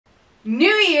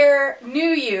New year, new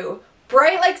you.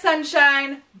 Bright like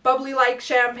sunshine, bubbly like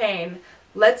champagne.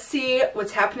 Let's see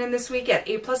what's happening this week at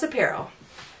A+ Apparel.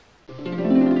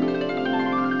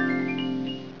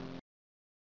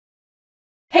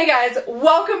 Hey guys,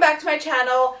 welcome back to my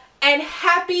channel and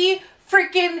happy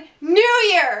freaking New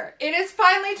Year! It is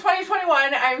finally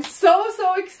 2021. I'm so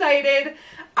excited.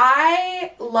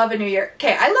 I love a new year.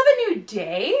 Okay, I love a new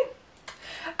day.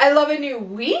 I love a new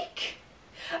week.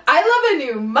 I love a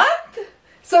new month.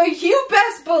 So you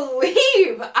best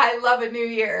believe I love a new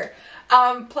year.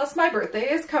 Plus my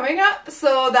birthday is coming up,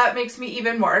 so that makes me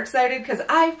even more excited because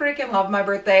I freaking love my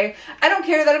birthday. I don't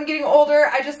care that I'm getting older.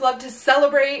 I just love to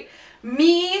celebrate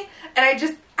me, and I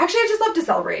just love to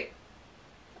celebrate.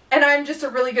 And I'm just a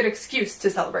really good excuse to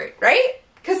celebrate, right?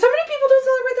 Because so many people don't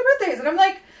celebrate their birthdays, and I'm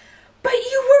like, but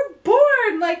you were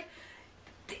born, like,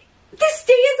 this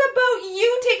day is about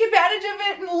you. Take advantage of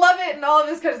it and love it and all of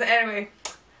this kind of stuff. Anyway,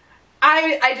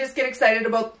 I just get excited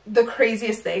about the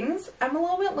craziest things. I'm a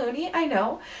little bit loony, I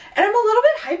know. And I'm a little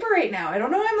bit hyper right now. I don't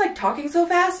know, I'm like talking so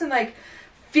fast and like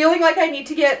feeling like I need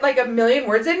to get like a million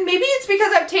words in. Maybe it's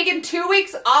because I've taken 2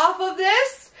 weeks off of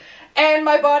this and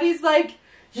my body's like,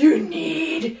 you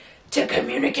need to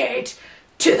communicate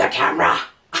to the camera.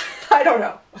 I don't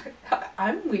know.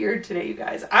 I'm weird today, you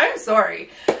guys. I'm sorry.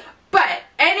 But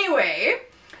anyway,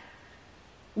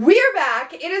 we're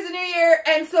back. It is a new year.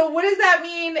 And so what does that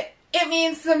mean? It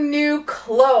means some new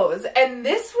clothes. And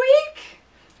this week,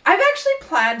 I've actually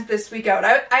planned this week out.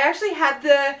 I actually had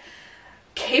the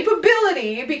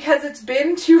capability, because it's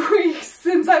been 2 weeks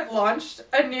since I've launched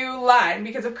a new line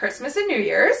because of Christmas and New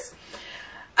Year's.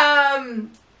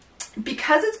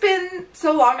 Because it's been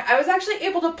so long, I was actually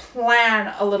able to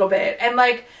plan a little bit and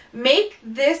like make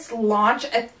this launch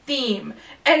a theme.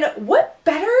 And what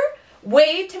better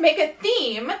way to make a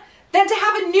theme than to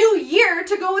have a new year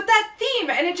to go with that theme?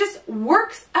 And it just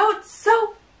works out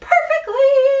so perfectly.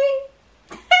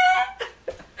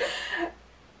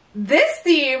 This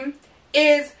theme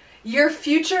is Your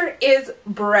Future is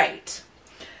Bright.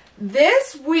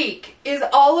 This week is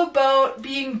all about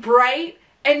being bright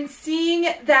and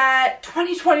seeing that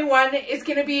 2021 is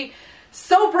going to be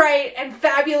so bright and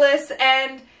fabulous,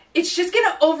 and it's just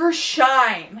going to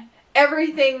overshine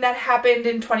everything that happened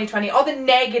in 2020, all the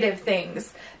negative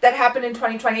things that happened in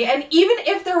 2020. And even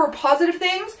if there were positive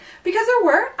things, because there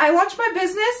were, I launched my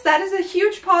business, that is a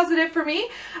huge positive for me.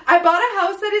 I bought a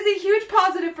house, that is a huge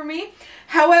positive for me.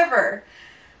 However,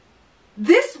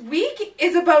 this week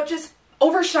is about just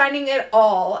overshining it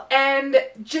all and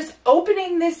just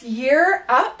opening this year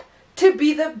up to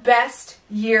be the best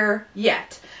year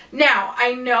yet. Now,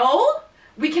 I know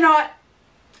we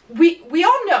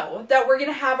all know that we're going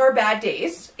to have our bad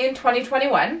days in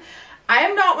 2021. I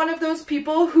am not one of those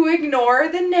people who ignore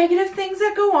the negative things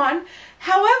that go on.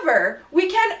 However, we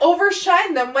can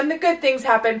overshine them when the good things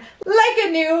happen, like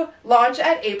a new launch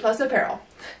at A+ Apparel.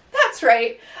 That's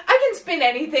right. I can spin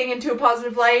anything into a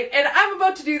positive light, and I'm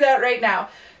about to do that right now.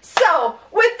 So,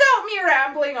 without me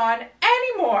rambling on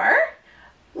anymore,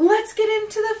 let's get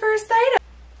into the first item.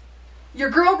 Your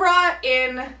girl brought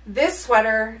in this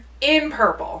sweater in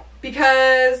purple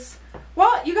because,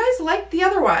 well, you guys like the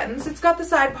other ones. It's got the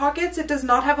side pockets. It does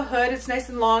not have a hood. It's nice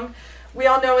and long. We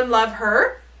all know and love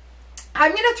her.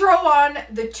 I'm going to throw on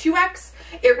the 2X.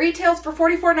 It retails for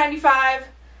 $44.95.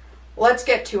 Let's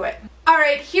get to it. All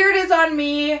right, here it is on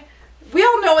me. We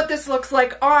all know what this looks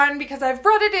like on because I've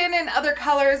brought it in other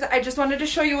colors. I just wanted to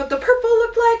show you what the purple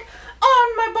looked like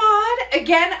on my bod.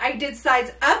 Again, I did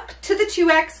size up to the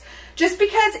 2X just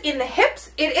because in the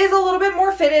hips, it is a little bit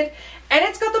more fitted and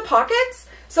it's got the pockets.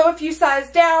 So if you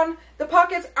size down, the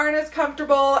pockets aren't as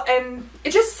comfortable and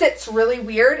it just sits really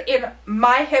weird in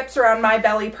my hips around my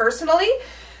belly personally.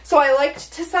 So I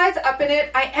liked to size up in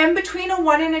it. I am between a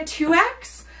 1 and a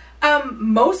 2X.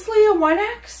 Mostly a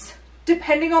 1X,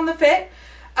 depending on the fit,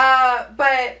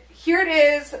 but here it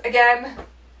is. Again,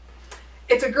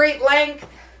 it's a great length.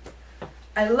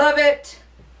 I love it.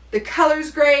 The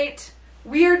color's great.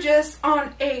 We are just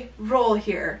on a roll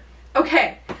here.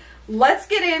 Okay, let's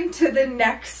get into the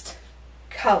next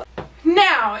color.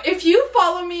 Now, if you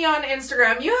follow me on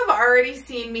Instagram, you have already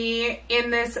seen me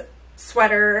in this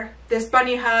sweater, this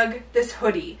bunny hug, this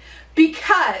hoodie,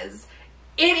 because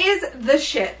it is the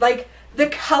shit. Like, the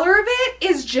color of it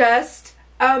is just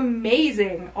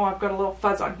amazing. Oh, I've got a little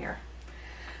fuzz on here.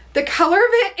 The color of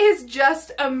it is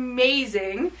just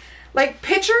amazing. Like,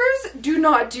 pictures do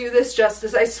not do this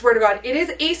justice, I swear to God. It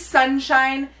is a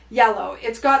sunshine yellow.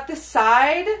 It's got the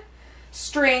side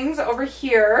strings over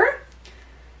here.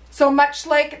 So much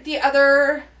like the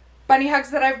other bunny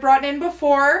hugs that I've brought in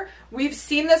before. We've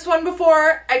seen this one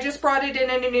before. I just brought it in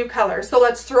a new color. So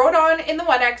let's throw it on in the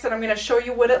 1X and I'm going to show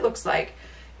you what it looks like.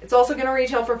 It's also going to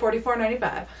retail for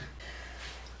 $44.95.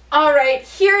 All right,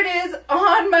 here it is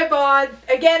on my bod.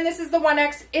 Again, this is the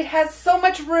 1X. It has so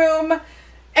much room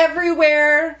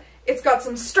everywhere. It's got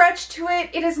some stretch to it.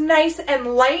 It is nice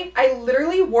and light. I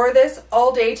literally wore this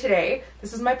all day today.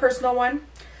 This is my personal one.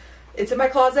 It's in my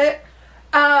closet.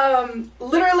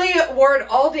 Literally wore it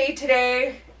all day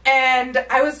today and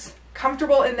I was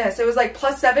comfortable in this. It was like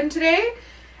 +7 today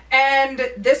and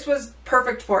this was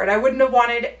perfect for it. I wouldn't have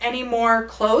wanted any more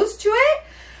clothes to it,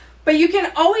 but you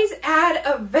can always add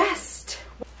a vest.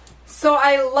 So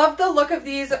I love the look of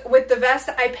these with the vest.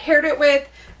 I paired it with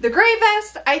the gray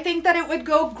vest. I think that it would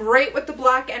go great with the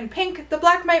black and pink. The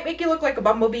black might make you look like a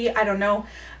bumblebee. I don't know.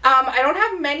 I don't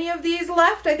have many of these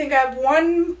left. I think I have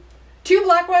 2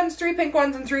 black ones, 3 pink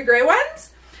ones, and 3 gray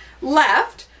ones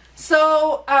left.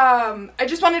 So I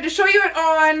just wanted to show you it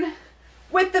on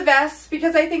with the vest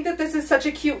because I think that this is such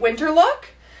a cute winter look.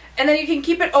 And then you can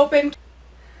keep it open.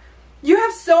 You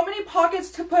have so many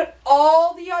pockets to put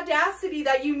all the audacity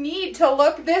that you need to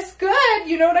look this good.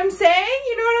 You know what I'm saying?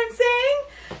 You know what I'm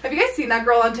saying? Have you guys seen that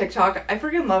girl on TikTok? I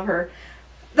freaking love her.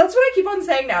 That's what I keep on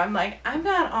saying now. I'm like, I've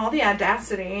got all the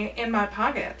audacity in my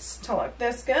pockets to look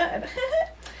this good.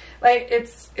 Like,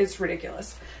 it's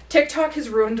ridiculous. TikTok has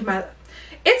ruined my life.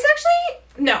 It's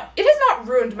actually, no, it has not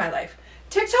ruined my life.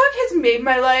 TikTok has made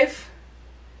my life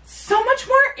so much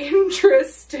more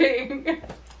interesting.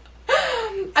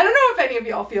 I don't know if any of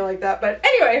y'all feel like that, but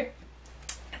anyway,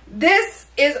 this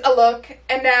is a look,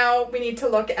 and now we need to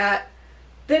look at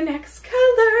the next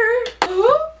color. Ooh,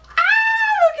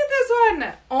 look at this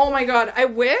one. Oh my god, I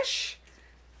wish.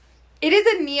 It is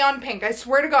a neon pink. I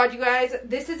swear to god, you guys,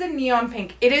 this is a neon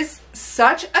pink. It is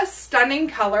such a stunning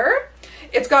color.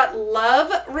 It's got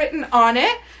love written on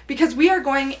it because we are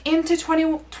going into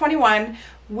 2021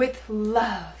 with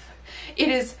love. It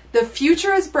is, the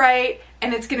future is bright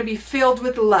and it's going to be filled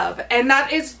with love. And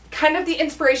that is kind of the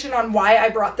inspiration on why I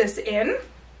brought this in.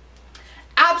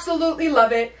 Absolutely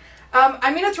love it.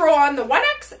 I'm going to throw on the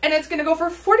 1X and it's going to go for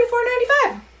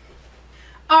 $44.95.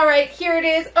 All right, here it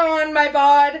is on my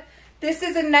bod. This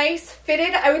is a nice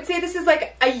fitted, I would say this is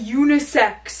like a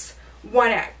unisex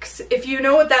 1X. If you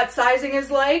know what that sizing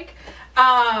is like.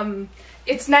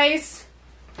 It's nice,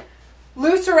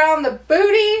 loose around the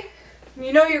booty.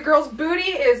 You know your girl's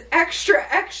booty is extra,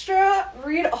 extra.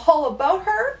 Read all about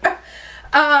her.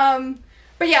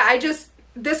 But yeah,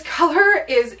 this color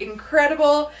is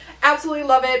incredible. Absolutely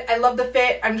love it. I love the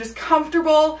fit. I'm just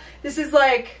comfortable. This is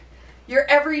like your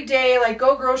everyday, like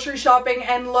go grocery shopping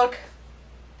and look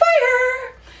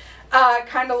fire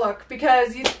kind of look,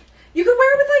 because you could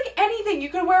wear it with like anything. You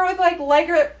could wear it with like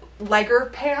leather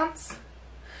pants.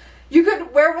 You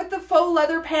could wear it with the faux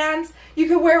leather pants. You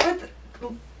could wear it with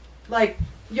like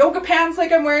yoga pants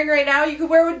like I'm wearing right now. You could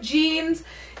wear it with jeans.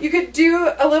 You could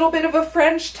do a little bit of a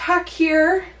French tuck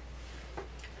here.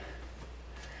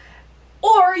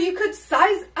 Or you could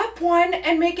size up one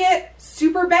and make it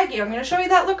super baggy. I'm going to show you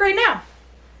that look right now.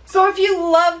 So if you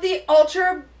love the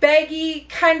ultra baggy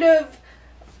kind of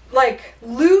like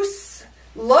loose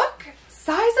look,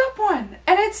 size up one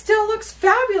and it still looks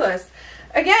fabulous.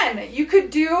 Again, you could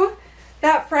do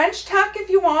that French tuck if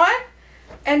you want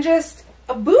and just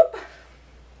a boop.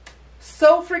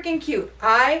 So freaking cute.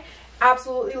 I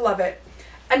absolutely love it.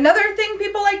 Another thing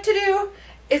people like to do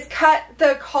is cut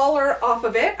the collar off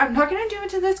of it. I'm not going to do it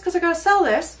to this because I gotta sell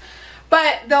this,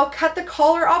 but they'll cut the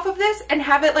collar off of this and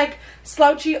have it like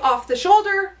slouchy off the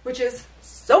shoulder, which is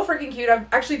so freaking cute. I've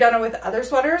actually done it with other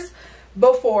sweaters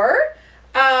before.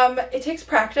 It takes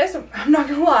practice. I'm not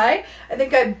gonna lie. I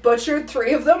think I butchered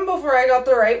 3 of them before I got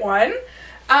the right one.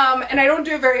 And I don't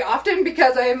do it very often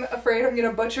because I'm afraid I'm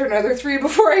gonna butcher another 3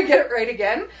 before I get it right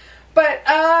again. But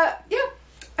yeah,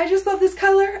 I just love this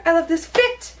color. I love this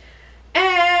fit.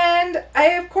 And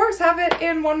I, of course, have it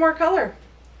in one more color.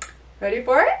 Ready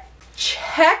for it?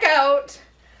 Check out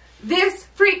this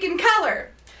freaking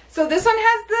color. So this one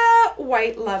has the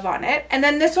white love on it, and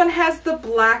then this one has the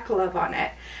black love on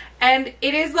it. And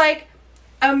it is like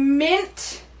a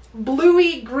mint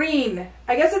bluey green.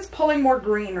 I guess it's pulling more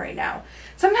green right now.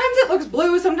 Sometimes it looks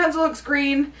blue, sometimes it looks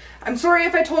green. I'm sorry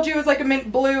if I told you it was like a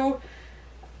mint blue.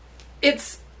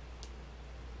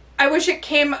 I wish it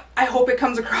came, I hope it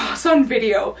comes across on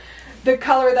video, the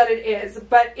color that it is,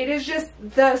 but it is just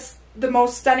the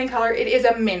most stunning color. It is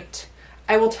a mint.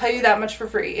 I will tell you that much for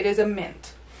free. It is a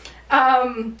mint.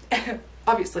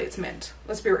 Obviously it's mint.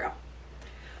 Let's be real.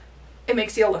 It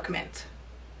makes you look mint.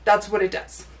 That's what it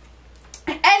does.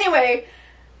 Anyway,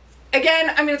 Again,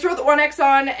 I'm going to throw the 1X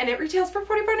on and it retails for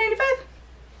 $44.95.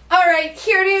 Alright,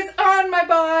 here it is on my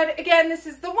bod. Again, this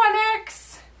is the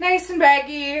 1X. Nice and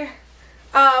baggy.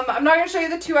 I'm not going to show you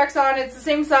the 2X on. It's the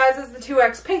same size as the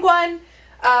 2X pink one.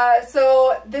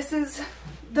 So this is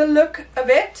the look of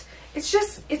it.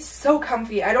 It's so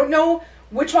comfy. I don't know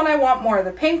which one I want more,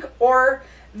 the pink or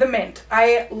the mint.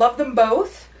 I love them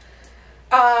both.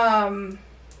 And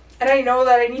I know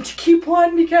that I need to keep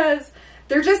one because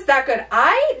they're just that good.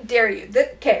 I dare you.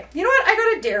 Okay, you know what? I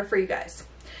got a dare for you guys.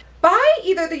 Buy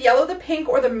either the yellow, the pink,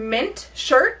 or the mint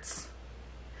shirts.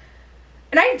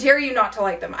 And I dare you not to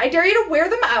like them. I dare you to wear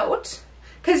them out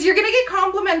because you're going to get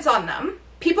compliments on them.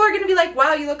 People are going to be like,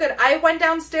 wow, you look good. I went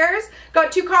downstairs,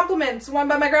 got 2 compliments, one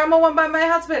by my grandma, one by my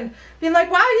husband, being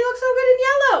like, wow, you look so good in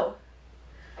yellow.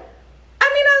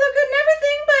 I mean, I look good in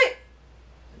everything, but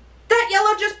that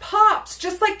yellow just pops,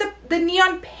 just like the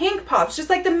neon pink pops, just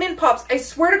like the mint pops. I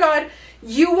swear to God,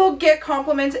 you will get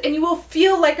compliments and you will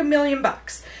feel like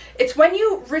 $1,000,000. It's when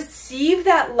you receive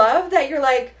that love that you're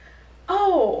like,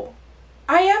 oh,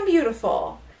 I am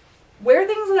beautiful. Wear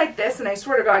things like this and I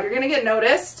swear to God, you're going to get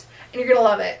noticed and you're going to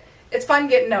love it. It's fun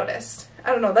getting noticed.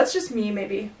 I don't know, that's just me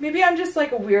maybe. Maybe I'm just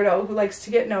like a weirdo who likes to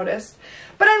get noticed.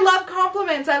 But I love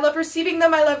compliments. I love receiving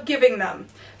them. I love giving them.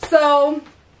 So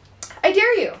I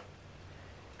dare you.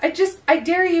 I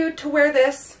dare you to wear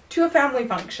this to a family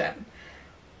function.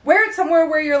 Wear it somewhere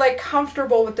where you're like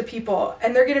comfortable with the people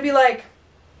and they're going to be like,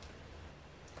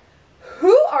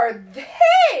 who are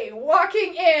they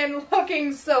walking in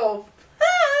looking so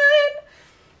fun?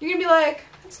 You're going to be like,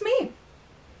 it's me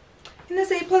in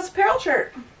this A+ apparel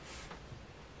shirt.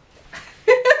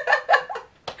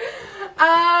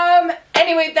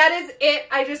 Anyway, that is it.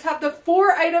 I just have the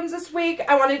 4 items this week.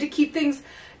 I wanted to keep things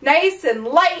nice and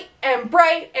light and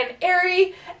bright and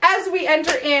airy as we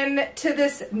enter into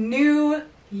this new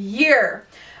year.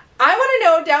 I want to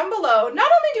know down below,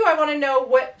 not only do I want to know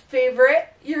what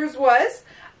favorite yours was,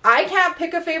 I can't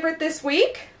pick a favorite this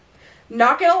week.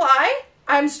 Not gonna lie,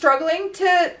 I'm struggling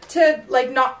to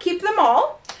like not keep them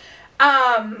all.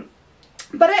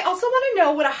 But I also want to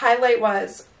know what a highlight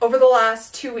was over the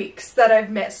last 2 weeks that I've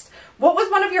missed. What was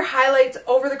one of your highlights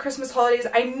over the Christmas holidays?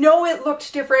 I know it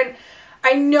looked different.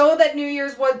 I know that New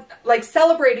Year's was, like,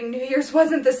 celebrating New Year's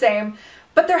wasn't the same,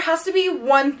 but there has to be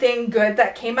one thing good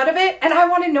that came out of it, and I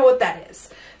want to know what that is.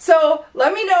 So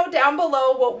let me know down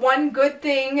below what one good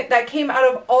thing that came out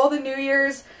of all the New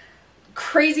Year's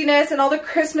craziness and all the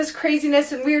Christmas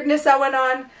craziness and weirdness that went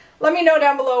on. Let me know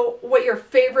down below what your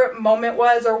favorite moment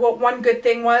was or what one good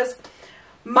thing was.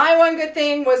 My one good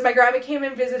thing was my grandma came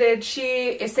and visited. She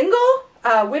is single,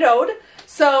 widowed,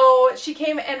 so she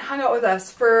came and hung out with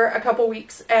us for a couple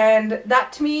weeks, and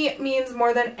that to me means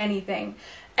more than anything.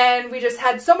 And we just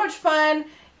had so much fun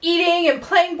eating and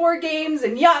playing board games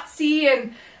and Yahtzee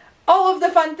and all of the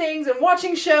fun things and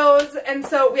watching shows. And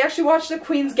so we actually watched The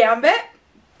Queen's Gambit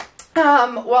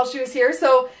while she was here.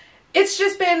 So it's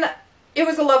just been, it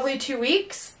was a lovely 2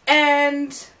 weeks,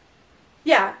 and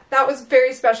yeah, that was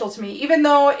very special to me. Even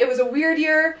though it was a weird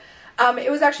year,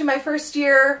 it was actually my first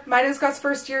year, mine and Scott's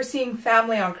first year seeing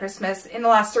family on Christmas in the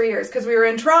last 3 years, because we were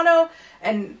in Toronto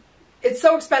and it's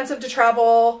so expensive to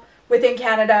travel within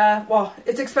Canada. Well,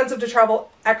 it's expensive to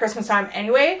travel at Christmas time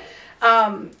anyway.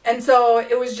 And so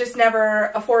it was just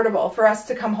never affordable for us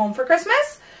to come home for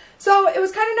Christmas. So it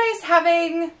was kind of nice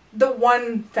having the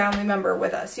one family member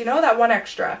with us, you know, that one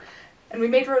extra. And we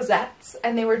made rosettes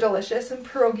and they were delicious, and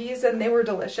pierogies and they were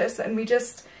delicious, and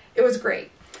it was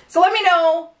great. So let me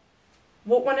know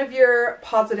what one of your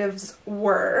positives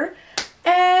were.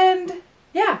 And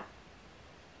yeah,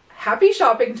 happy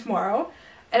shopping tomorrow,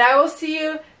 and I will see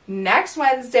you next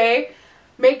Wednesday.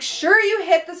 Make sure you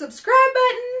hit the subscribe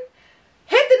button,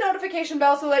 hit the notification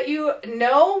bell so that you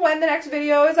know when the next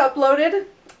video is uploaded,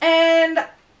 and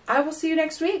I will see you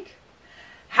next week.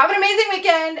 Have an amazing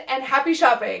weekend and happy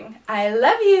shopping. I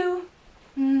love you.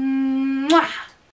 Mwah.